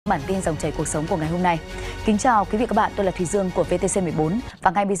Bản tin dòng chảy cuộc sống của ngày hôm nay. Kính chào quý vị các bạn, tôi là Thùy Dương của VTC14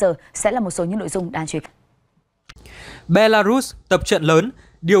 và ngay bây giờ sẽ là một số những nội dung đáng chú ý. Belarus tập trận lớn,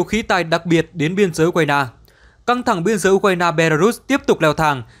 điều khí tài đặc biệt đến biên giới Ukraine. Căng thẳng biên giới Ukraine-Belarus tiếp tục leo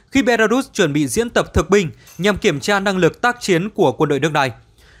thang khi Belarus chuẩn bị diễn tập thực binh nhằm kiểm tra năng lực tác chiến của quân đội nước này.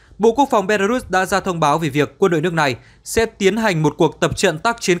 Bộ Quốc phòng Belarus đã ra thông báo về việc quân đội nước này sẽ tiến hành một cuộc tập trận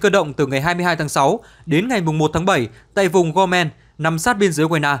tác chiến cơ động từ ngày 22 tháng 6 đến ngày 1 tháng 7 tại vùng Gomen, nằm sát biên giới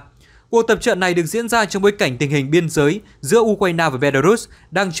Ukraine. Cuộc tập trận này được diễn ra trong bối cảnh tình hình biên giới giữa Ukraine và Belarus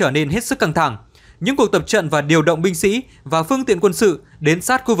đang trở nên hết sức căng thẳng. Những cuộc tập trận và điều động binh sĩ và phương tiện quân sự đến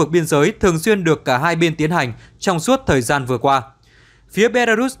sát khu vực biên giới thường xuyên được cả hai bên tiến hành trong suốt thời gian vừa qua. Phía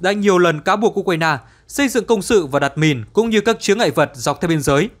Belarus đã nhiều lần cáo buộc Ukraine xây dựng công sự và đặt mìn cũng như các chướng ngại vật dọc theo biên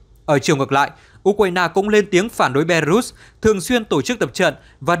giới. Ở chiều ngược lại, Ukraine cũng lên tiếng phản đối Belarus thường xuyên tổ chức tập trận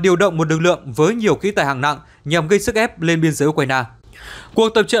và điều động một lực lượng với nhiều khí tài hạng nặng nhằm gây sức ép lên biên giới Ukraine. Cuộc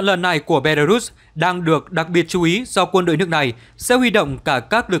tập trận lần này của Belarus đang được đặc biệt chú ý do quân đội nước này sẽ huy động cả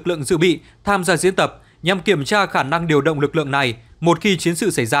các lực lượng dự bị tham gia diễn tập nhằm kiểm tra khả năng điều động lực lượng này một khi chiến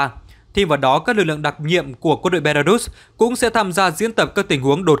sự xảy ra. Thêm vào đó, các lực lượng đặc nhiệm của quân đội Belarus cũng sẽ tham gia diễn tập các tình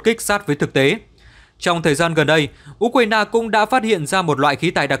huống đột kích sát với thực tế. Trong thời gian gần đây, Ukraine cũng đã phát hiện ra một loại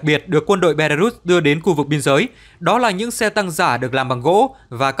khí tài đặc biệt được quân đội Belarus đưa đến khu vực biên giới. Đó là những xe tăng giả được làm bằng gỗ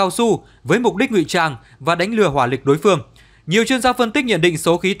và cao su với mục đích ngụy trang và đánh lừa hỏa lực đối phương. Nhiều chuyên gia phân tích nhận định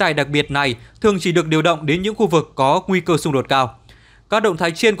số khí tài đặc biệt này thường chỉ được điều động đến những khu vực có nguy cơ xung đột cao. Các động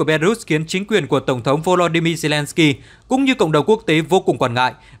thái trên của Belarus khiến chính quyền của Tổng thống Volodymyr Zelensky cũng như cộng đồng quốc tế vô cùng quan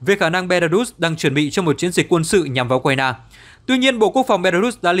ngại về khả năng Belarus đang chuẩn bị cho một chiến dịch quân sự nhằm vào Ukraine. Tuy nhiên, Bộ Quốc phòng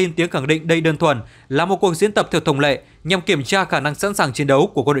Belarus đã lên tiếng khẳng định đây đơn thuần là một cuộc diễn tập theo thông lệ nhằm kiểm tra khả năng sẵn sàng chiến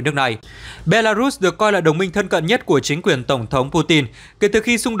đấu của quân đội nước này. Belarus được coi là đồng minh thân cận nhất của chính quyền Tổng thống Putin kể từ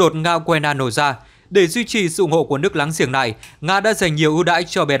khi xung đột Nga-Ukraine nổ ra. Để duy trì sự ủng hộ của nước láng giềng này, Nga đã dành nhiều ưu đãi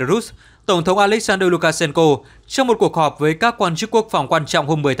cho Belarus. Tổng thống Alexander Lukashenko, trong một cuộc họp với các quan chức quốc phòng quan trọng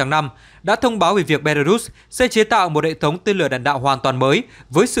hôm 10 tháng 5, đã thông báo về việc Belarus sẽ chế tạo một hệ thống tên lửa đạn đạo hoàn toàn mới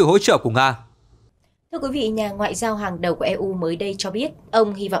với sự hỗ trợ của Nga. Thưa quý vị, nhà ngoại giao hàng đầu của EU mới đây cho biết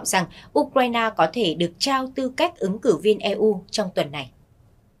ông hy vọng rằng Ukraine có thể được trao tư cách ứng cử viên EU trong tuần này.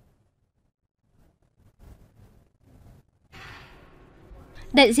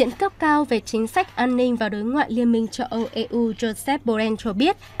 Đại diện cấp cao về chính sách an ninh và đối ngoại Liên minh châu Âu EU Joseph Borrell cho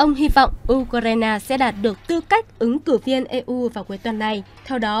biết ông hy vọng Ukraine sẽ đạt được tư cách ứng cử viên EU vào cuối tuần này.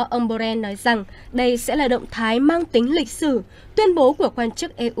 Theo đó, ông Borrell nói rằng đây sẽ là động thái mang tính lịch sử. Tuyên bố của quan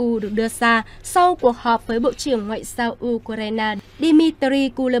chức EU được đưa ra sau cuộc họp với Bộ trưởng Ngoại giao Ukraine Dmytro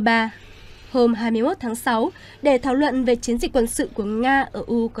Kuleba hôm 21 tháng 6 để thảo luận về chiến dịch quân sự của Nga ở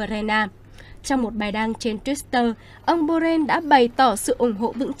Ukraine. Trong một bài đăng trên Twitter, ông Borrell đã bày tỏ sự ủng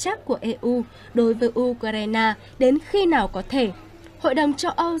hộ vững chắc của EU đối với Ukraine đến khi nào có thể. Hội đồng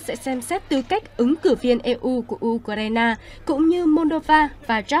châu Âu sẽ xem xét tư cách ứng cử viên EU của Ukraine cũng như Moldova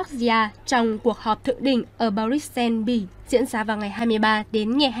và Georgia trong cuộc họp thượng đỉnh ở Bruxelles, Bỉ diễn ra vào ngày 23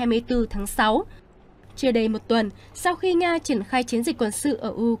 đến ngày 24 tháng 6. Chưa đầy một tuần sau khi Nga triển khai chiến dịch quân sự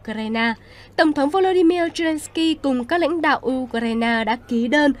ở Ukraine, Tổng thống Volodymyr Zelensky cùng các lãnh đạo Ukraine đã ký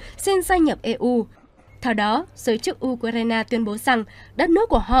đơn xin gia nhập EU. Theo đó, giới chức Ukraine tuyên bố rằng đất nước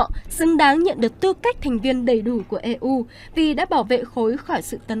của họ xứng đáng nhận được tư cách thành viên đầy đủ của EU vì đã bảo vệ khối khỏi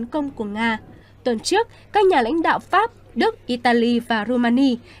sự tấn công của Nga. Tuần trước, các nhà lãnh đạo Pháp, Đức, Italy và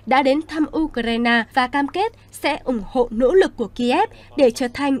Romania đã đến thăm Ukraine và cam kết sẽ ủng hộ nỗ lực của Kiev để trở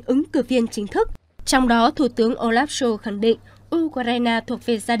thành ứng cử viên chính thức. Trong đó, Thủ tướng Olaf Scholz khẳng định Ukraine thuộc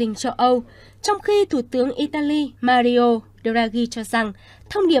về gia đình châu Âu, trong khi Thủ tướng Italy Mario Draghi cho rằng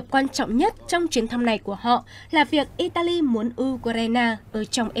thông điệp quan trọng nhất trong chuyến thăm này của họ là việc Italy muốn Ukraine ở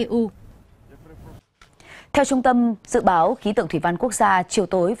trong EU. Theo Trung tâm Dự báo Khí tượng Thủy văn Quốc gia, chiều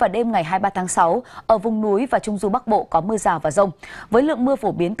tối và đêm ngày 23 tháng 6, ở vùng núi và Trung du Bắc Bộ có mưa rào và dông, với lượng mưa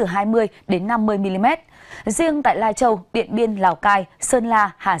phổ biến từ 20 đến 50 mm. Riêng tại Lai Châu, Điện Biên, Lào Cai, Sơn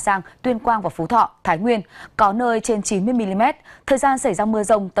La, Hà Giang, Tuyên Quang và Phú Thọ, Thái Nguyên có nơi trên 90 mm. Thời gian xảy ra mưa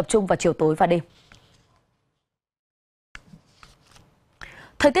dông tập trung vào chiều tối và đêm.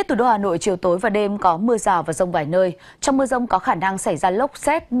 Thời tiết thủ đô Hà Nội chiều tối và đêm có mưa rào và dông vài nơi. Trong mưa dông có khả năng xảy ra lốc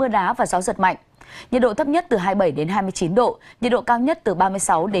sét, mưa đá và gió giật mạnh. Nhiệt độ thấp nhất từ 27 đến 29 độ, nhiệt độ cao nhất từ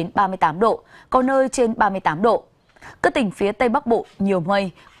 36 đến 38 độ, có nơi trên 38 độ. Các tỉnh phía Tây Bắc Bộ nhiều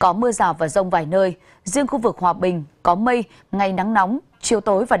mây, có mưa rào và dông vài nơi. Riêng khu vực Hòa Bình có mây, ngày nắng nóng, chiều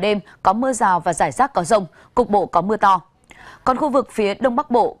tối và đêm có mưa rào và rải rác có dông, cục bộ có mưa to. Còn khu vực phía Đông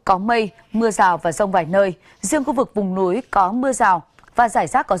Bắc Bộ có mây, mưa rào và dông vài nơi. Riêng khu vực vùng núi có mưa rào và rải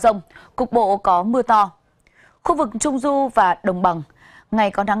rác có dông, cục bộ có mưa to. Khu vực Trung Du và Đồng Bằng,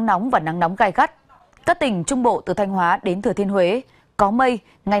 ngày có nắng nóng và nắng nóng gai gắt. Các tỉnh Trung Bộ từ Thanh Hóa đến Thừa Thiên Huế có mây,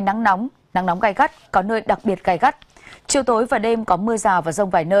 ngày nắng nóng gay gắt, có nơi đặc biệt gay gắt. Chiều tối và đêm có mưa rào và dông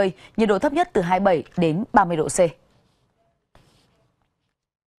vài nơi, nhiệt độ thấp nhất từ 27 đến 30 độ C.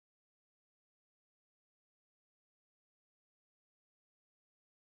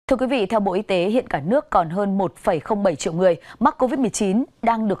 Thưa quý vị, theo Bộ Y tế, hiện cả nước còn hơn 1,07 triệu người mắc COVID-19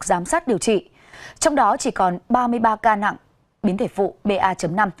 đang được giám sát điều trị. Trong đó chỉ còn 33 ca nặng. Biến thể phụ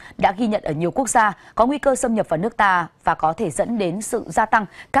BA.5 đã ghi nhận ở nhiều quốc gia, có nguy cơ xâm nhập vào nước ta và có thể dẫn đến sự gia tăng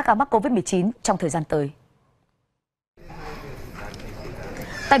các ca mắc COVID-19 trong thời gian tới.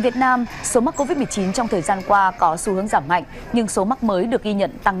 Tại Việt Nam, số mắc COVID-19 trong thời gian qua có xu hướng giảm mạnh, nhưng số mắc mới được ghi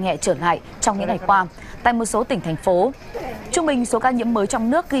nhận tăng nhẹ trở lại trong những ngày qua tại một số tỉnh, thành phố. Trung bình số ca nhiễm mới trong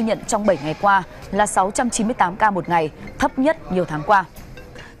nước ghi nhận trong 7 ngày qua là 698 ca một ngày, thấp nhất nhiều tháng qua.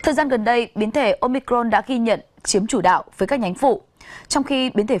 Thời gian gần đây, biến thể Omicron đã ghi nhận chiếm chủ đạo với các nhánh phụ, trong khi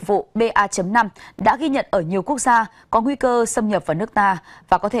biến thể phụ BA.5 đã ghi nhận ở nhiều quốc gia có nguy cơ xâm nhập vào nước ta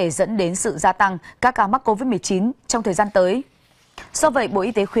và có thể dẫn đến sự gia tăng các ca mắc COVID-19 trong thời gian tới. Do vậy, Bộ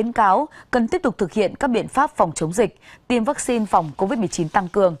Y tế khuyến cáo cần tiếp tục thực hiện các biện pháp phòng chống dịch, tiêm vaccine phòng COVID-19 tăng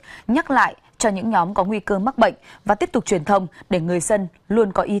cường, nhắc lại cho những nhóm có nguy cơ mắc bệnh và tiếp tục truyền thông để người dân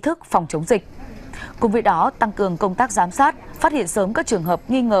luôn có ý thức phòng chống dịch. Cùng với đó, tăng cường công tác giám sát, phát hiện sớm các trường hợp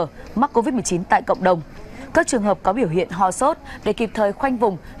nghi ngờ mắc COVID-19 tại cộng đồng. Các trường hợp có biểu hiện ho sốt để kịp thời khoanh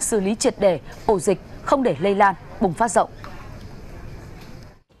vùng, xử lý triệt để ổ dịch, không để lây lan, bùng phát rộng.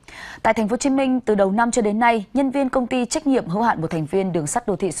 Tại Thành phố Hồ Chí Minh, từ đầu năm cho đến nay, nhân viên công ty trách nhiệm hữu hạn một thành viên đường sắt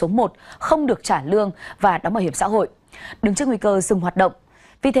đô thị số 1 không được trả lương và đóng bảo hiểm xã hội, đứng trước nguy cơ dừng hoạt động.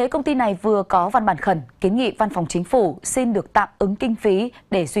 Vì thế, công ty này vừa có văn bản khẩn kiến nghị Văn phòng Chính phủ xin được tạm ứng kinh phí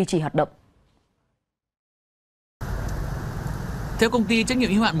để duy trì hoạt động. Theo công ty trách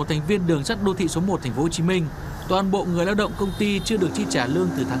nhiệm hữu hạn một thành viên đường sắt đô thị số 1 Thành phố Hồ Chí Minh, toàn bộ người lao động công ty chưa được chi trả lương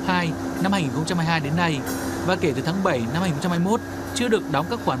từ tháng 2 năm 2022 đến nay và kể từ tháng 7 năm 2021 chưa được đóng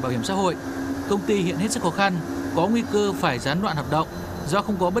các khoản bảo hiểm xã hội. Công ty hiện hết sức khó khăn, có nguy cơ phải gián đoạn hoạt động do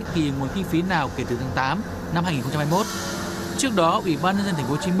không có bất kỳ nguồn kinh phí nào kể từ tháng 8 năm 2021. Trước đó, Ủy ban nhân dân Thành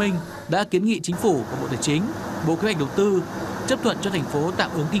phố Hồ Chí Minh đã kiến nghị Chính phủ và Bộ Tài chính, Bộ Kế hoạch Đầu tư chấp thuận cho thành phố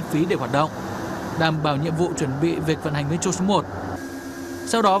tạm ứng kinh phí để hoạt động, đảm bảo nhiệm vụ chuẩn bị việc vận hành metro số 1.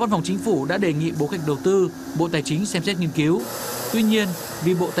 Sau đó, Văn phòng Chính phủ đã đề nghị Bộ Kế hoạch Đầu tư, Bộ Tài chính xem xét nghiên cứu. Tuy nhiên,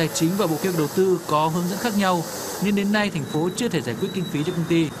 vì Bộ Tài chính và Bộ Kế hoạch Đầu tư có hướng dẫn khác nhau, nên đến nay thành phố chưa thể giải quyết kinh phí cho công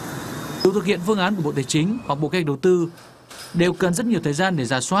ty. Dù thực hiện phương án của Bộ Tài chính hoặc Bộ Kế hoạch Đầu tư đều cần rất nhiều thời gian để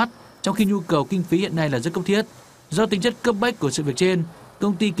rà soát, trong khi nhu cầu kinh phí hiện nay là rất cấp thiết. Do tính chất cấp bách của sự việc trên,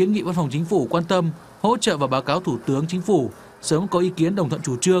 công ty kiến nghị Văn phòng Chính phủ quan tâm, hỗ trợ và báo cáo Thủ tướng Chính phủ sớm có ý kiến đồng thuận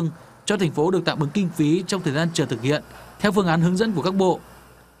chủ trương cho thành phố được tạm ứng kinh phí trong thời gian chờ thực hiện theo phương án hướng dẫn của các bộ.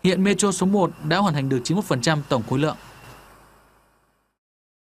 Hiện metro số 1 đã hoàn thành được 91% tổng khối lượng.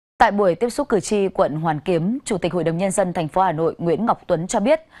 Tại buổi tiếp xúc cử tri quận Hoàn Kiếm, Chủ tịch Hội đồng Nhân dân thành phố Hà Nội Nguyễn Ngọc Tuấn cho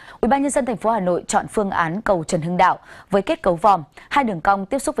biết, Ủy ban Nhân dân thành phố Hà Nội chọn phương án cầu Trần Hưng Đạo với kết cấu vòm, hai đường cong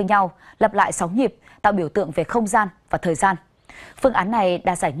tiếp xúc với nhau, lặp lại 6 nhịp, tạo biểu tượng về không gian và thời gian. Phương án này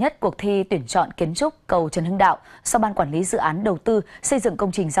đạt giải nhất cuộc thi tuyển chọn kiến trúc cầu Trần Hưng Đạo do Ban Quản lý Dự án Đầu tư xây dựng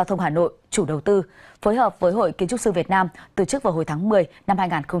công trình giao thông Hà Nội, chủ đầu tư, phối hợp với Hội Kiến trúc sư Việt Nam tổ chức vào hồi tháng 10 năm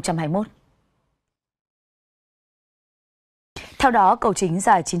 2021. Theo đó, cầu chính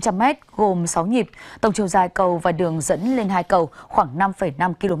dài 900 m gồm 6 nhịp, tổng chiều dài cầu và đường dẫn lên hai cầu khoảng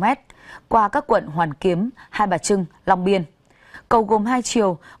 5,5 km, qua các quận Hoàn Kiếm, Hai Bà Trưng, Long Biên. Cầu gồm 2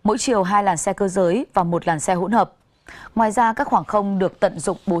 chiều, mỗi chiều 2 làn xe cơ giới và 1 làn xe hỗn hợp. Ngoài ra, các khoảng không được tận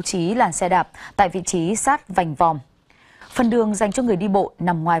dụng bố trí làn xe đạp tại vị trí sát vành vòm. Phần đường dành cho người đi bộ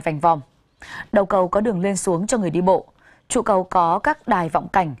nằm ngoài vành vòm. Đầu cầu có đường lên xuống cho người đi bộ. Trụ cầu có các đài vọng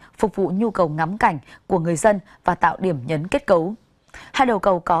cảnh phục vụ nhu cầu ngắm cảnh của người dân và tạo điểm nhấn kết cấu. Hai đầu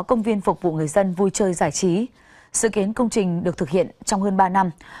cầu có công viên phục vụ người dân vui chơi giải trí. Dự kiến công trình được thực hiện trong hơn 3 năm,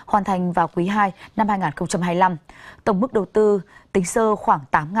 hoàn thành vào quý 2 năm 2025. Tổng mức đầu tư tính sơ khoảng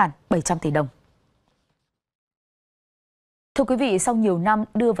 8.700 tỷ đồng. Thưa quý vị, sau nhiều năm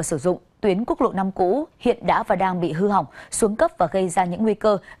đưa vào sử dụng, tuyến quốc lộ 5 cũ hiện đã và đang bị hư hỏng, xuống cấp và gây ra những nguy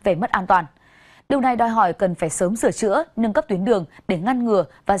cơ về mất an toàn. Điều này đòi hỏi cần phải sớm sửa chữa, nâng cấp tuyến đường để ngăn ngừa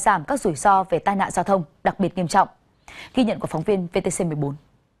và giảm các rủi ro về tai nạn giao thông đặc biệt nghiêm trọng. Ghi nhận của phóng viên VTC 14.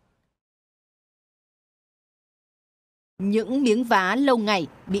 Những miếng vá lâu ngày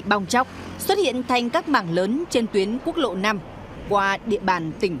bị bong tróc xuất hiện thành các mảng lớn trên tuyến quốc lộ 5 qua địa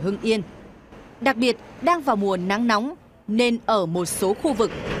bàn tỉnh Hưng Yên. Đặc biệt đang vào mùa nắng nóng nên ở một số khu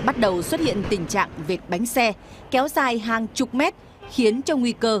vực bắt đầu xuất hiện tình trạng vệt bánh xe kéo dài hàng chục mét, khiến cho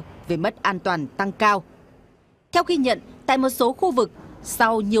nguy cơ về mất an toàn tăng cao. Theo ghi nhận, tại một số khu vực,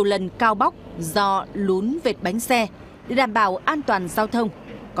 sau nhiều lần cao bóc do lún vệt bánh xe để đảm bảo an toàn giao thông,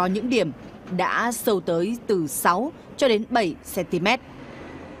 có những điểm đã sâu tới từ 6 cho đến 7 cm.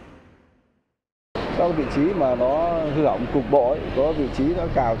 Các vị trí mà nó hư hỏng cục bộ ấy, có vị trí nó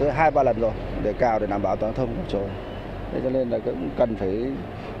cào tới 2-3 lần rồi, để cào để đảm bảo toàn thông rồi. Thế cho nên là cũng cần phải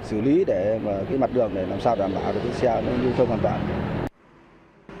xử lý để mà cái mặt đường để làm sao đảm bảo được cái xe nó lưu thông an toàn.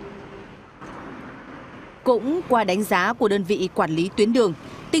 Cũng qua đánh giá của đơn vị quản lý tuyến đường,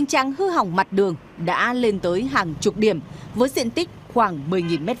 tình trạng hư hỏng mặt đường đã lên tới hàng chục điểm với diện tích khoảng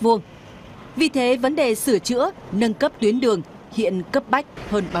 10.000 m². Vì thế, vấn đề sửa chữa, nâng cấp tuyến đường hiện cấp bách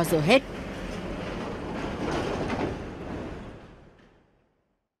hơn bao giờ hết.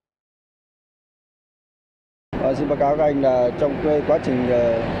 Xin báo cáo các anh là trong cái quá trình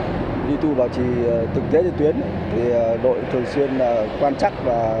đi tu bảo trì thực tế trên tuyến thì đội thường xuyên quan trắc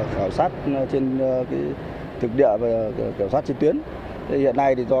và khảo sát trên cái thực địa và kiểm soát trên tuyến. Thì hiện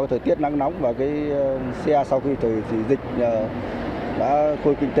nay thì do thời tiết nắng nóng và cái xe sau khi thời dịch đã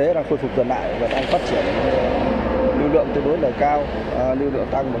kinh tế đang khôi phục dần lại và đang phát triển, lưu lượng tương đối là cao, lưu lượng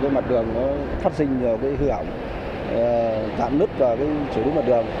tăng, và cái mặt đường nó phát sinh nhiều cái hư hỏng, rạn nứt và cái chủ yếu mặt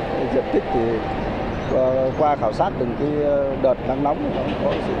đường. Cái diện tích thì qua khảo sát từng cái đợt nắng nóng nó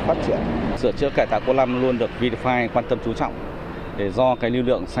có sự phát triển. Sửa chữa cải tạo quốc Lâm luôn được Verify quan tâm chú trọng, để do cái lưu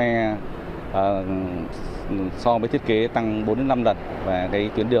lượng xe so với thiết kế tăng 4 đến 5 lần, và cái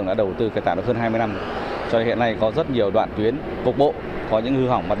tuyến đường đã đầu tư cải tạo được hơn 20 năm. Cho nên hiện nay có rất nhiều đoạn tuyến cục bộ có những hư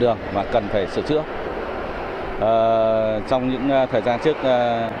hỏng mặt đường và cần phải sửa chữa. Trong những thời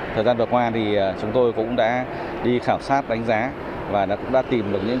gian vừa qua thì chúng tôi cũng đã đi khảo sát, đánh giá và cũng đã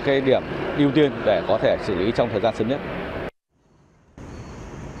tìm được những cái điểm ưu tiên để có thể xử lý trong thời gian sớm nhất.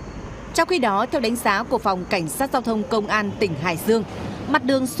 Trong khi đó, theo đánh giá của Phòng Cảnh sát Giao thông Công an tỉnh Hải Dương, mặt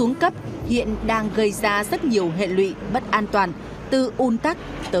đường xuống cấp hiện đang gây ra rất nhiều hệ lụy bất an toàn, từ ùn tắc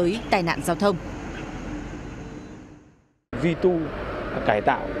tới tai nạn giao thông. Duy tu, cải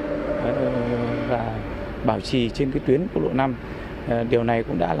tạo và bảo trì trên cái tuyến quốc lộ 5, điều này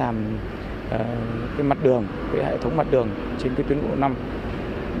cũng đã làm cái mặt đường, cái hệ thống mặt đường trên cái tuyến quốc lộ 5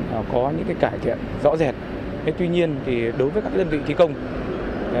 có những cái cải thiện rõ rệt. Tuy nhiên thì đối với các đơn vị thi công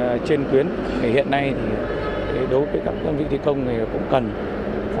trên tuyến thì hiện nay thì đối với các đơn vị thi công thì cũng cần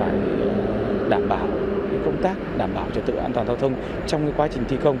phải đảm bảo cái công tác đảm bảo trật tự an toàn giao thông trong cái quá trình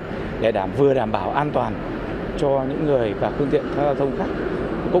thi công, để vừa đảm bảo an toàn cho những người và phương tiện giao thông khác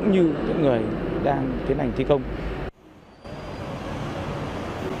cũng như những người đang tiến hành thi công.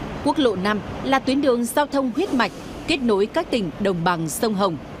 Quốc lộ 5 là tuyến đường giao thông huyết mạch kết nối các tỉnh đồng bằng sông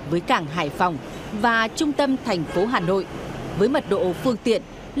Hồng với cảng Hải Phòng và trung tâm thành phố Hà Nội, với mật độ phương tiện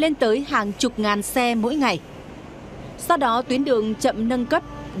lên tới hàng chục ngàn xe mỗi ngày. Do đó, tuyến đường chậm nâng cấp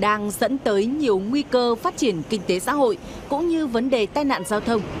đang dẫn tới nhiều nguy cơ phát triển kinh tế xã hội cũng như vấn đề tai nạn giao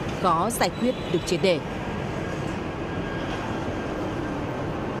thông khó giải quyết được triệt để.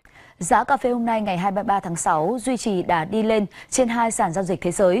 Giá cà phê hôm nay ngày 23 tháng 6 duy trì đà đi lên trên hai sàn giao dịch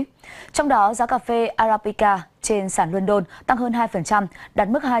thế giới. Trong đó, giá cà phê Arabica trên sàn London tăng hơn 2%, đạt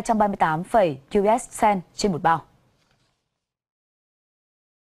mức 238 USD trên một bao.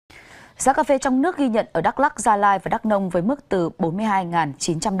 Giá cà phê trong nước ghi nhận ở Đắk Lắk, Gia Lai và Đắk Nông với mức từ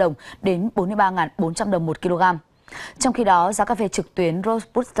 42.900 đồng đến 43.400 đồng một kg. Trong khi đó, giá cà phê trực tuyến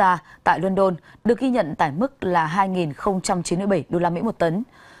Robusta tại London được ghi nhận tại mức là 2.097 đô la Mỹ một tấn,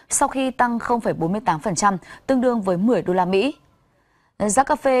 sau khi tăng 0,48%, tương đương với 10 đô la Mỹ. Giá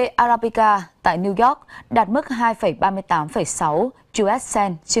cà phê Arabica tại New York đạt mức 2,38,6 USD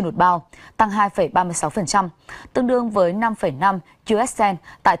trên một bao, tăng 2,36%, tương đương với 5,5 USD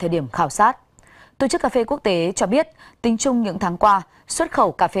tại thời điểm khảo sát. Tổ chức Cà phê Quốc tế cho biết, tính chung những tháng qua, xuất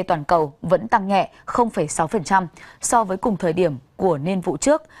khẩu cà phê toàn cầu vẫn tăng nhẹ 0,6% so với cùng thời điểm của niên vụ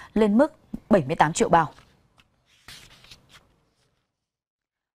trước, lên mức 78 triệu bao.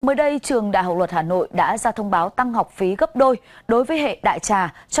 Mới đây, Trường Đại học Luật Hà Nội đã ra thông báo tăng học phí gấp đôi đối với hệ đại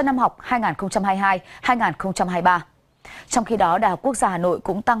trà cho năm học 2022-2023. Trong khi đó, Đại học Quốc gia Hà Nội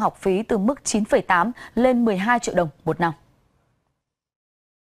cũng tăng học phí từ mức 9,8 lên 12 triệu đồng một năm.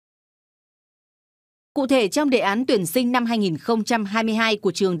 Cụ thể, trong đề án tuyển sinh năm 2022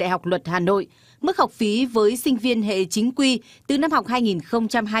 của Trường Đại học Luật Hà Nội, mức học phí với sinh viên hệ chính quy từ năm học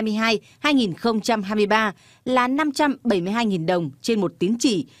 2022-2023 là 572.000 đồng trên một tín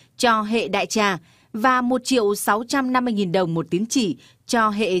chỉ cho hệ đại trà và 1.650.000 đồng một tín chỉ cho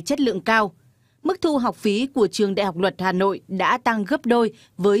hệ chất lượng cao. Mức thu học phí của Trường Đại học Luật Hà Nội đã tăng gấp đôi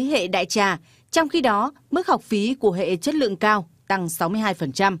với hệ đại trà, trong khi đó mức học phí của hệ chất lượng cao tăng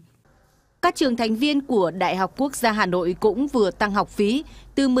 62%. Các trường thành viên của Đại học Quốc gia Hà Nội cũng vừa tăng học phí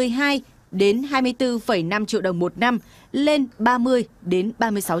từ 12 đến 24,5 triệu đồng một năm lên 30 đến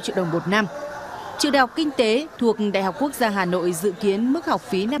 36 triệu đồng một năm. Trường Đại học Kinh tế thuộc Đại học Quốc gia Hà Nội dự kiến mức học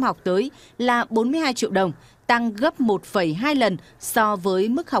phí năm học tới là 42 triệu đồng, tăng gấp 1,2 lần so với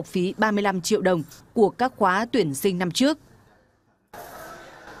mức học phí 35 triệu đồng của các khóa tuyển sinh năm trước.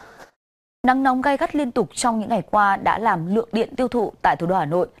 Nắng nóng gay gắt liên tục trong những ngày qua đã làm lượng điện tiêu thụ tại thủ đô Hà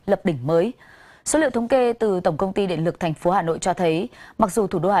Nội lập đỉnh mới. Số liệu thống kê từ Tổng công ty Điện lực thành phố Hà Nội cho thấy, mặc dù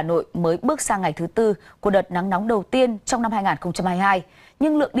thủ đô Hà Nội mới bước sang ngày thứ tư của đợt nắng nóng đầu tiên trong năm 2022,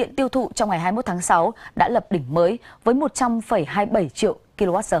 nhưng lượng điện tiêu thụ trong ngày 21 tháng 6 đã lập đỉnh mới với 100,27 triệu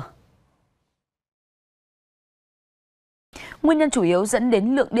kWh. Nguyên nhân chủ yếu dẫn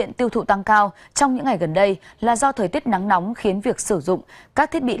đến lượng điện tiêu thụ tăng cao trong những ngày gần đây là do thời tiết nắng nóng khiến việc sử dụng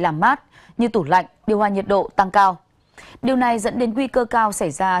các thiết bị làm mát như tủ lạnh, điều hòa nhiệt độ tăng cao. Điều này dẫn đến nguy cơ cao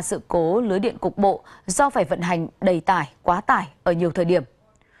xảy ra sự cố lưới điện cục bộ do phải vận hành đầy tải, quá tải ở nhiều thời điểm.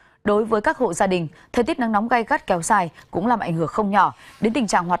 Đối với các hộ gia đình, thời tiết nắng nóng gay gắt kéo dài cũng làm ảnh hưởng không nhỏ đến tình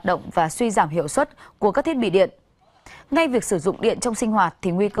trạng hoạt động và suy giảm hiệu suất của các thiết bị điện. Ngay việc sử dụng điện trong sinh hoạt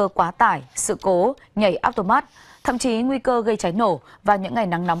thì nguy cơ quá tải, sự cố, nhảy automat, thậm chí nguy cơ gây cháy nổ vào những ngày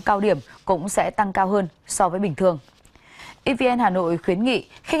nắng nóng cao điểm cũng sẽ tăng cao hơn so với bình thường. EVN Hà Nội khuyến nghị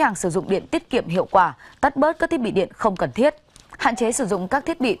khách hàng sử dụng điện tiết kiệm hiệu quả, tắt bớt các thiết bị điện không cần thiết, hạn chế sử dụng các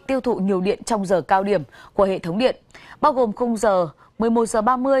thiết bị tiêu thụ nhiều điện trong giờ cao điểm của hệ thống điện, bao gồm khung giờ 11 giờ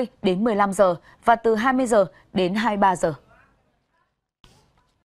 30 đến 15 giờ và từ 20 giờ đến 23 giờ.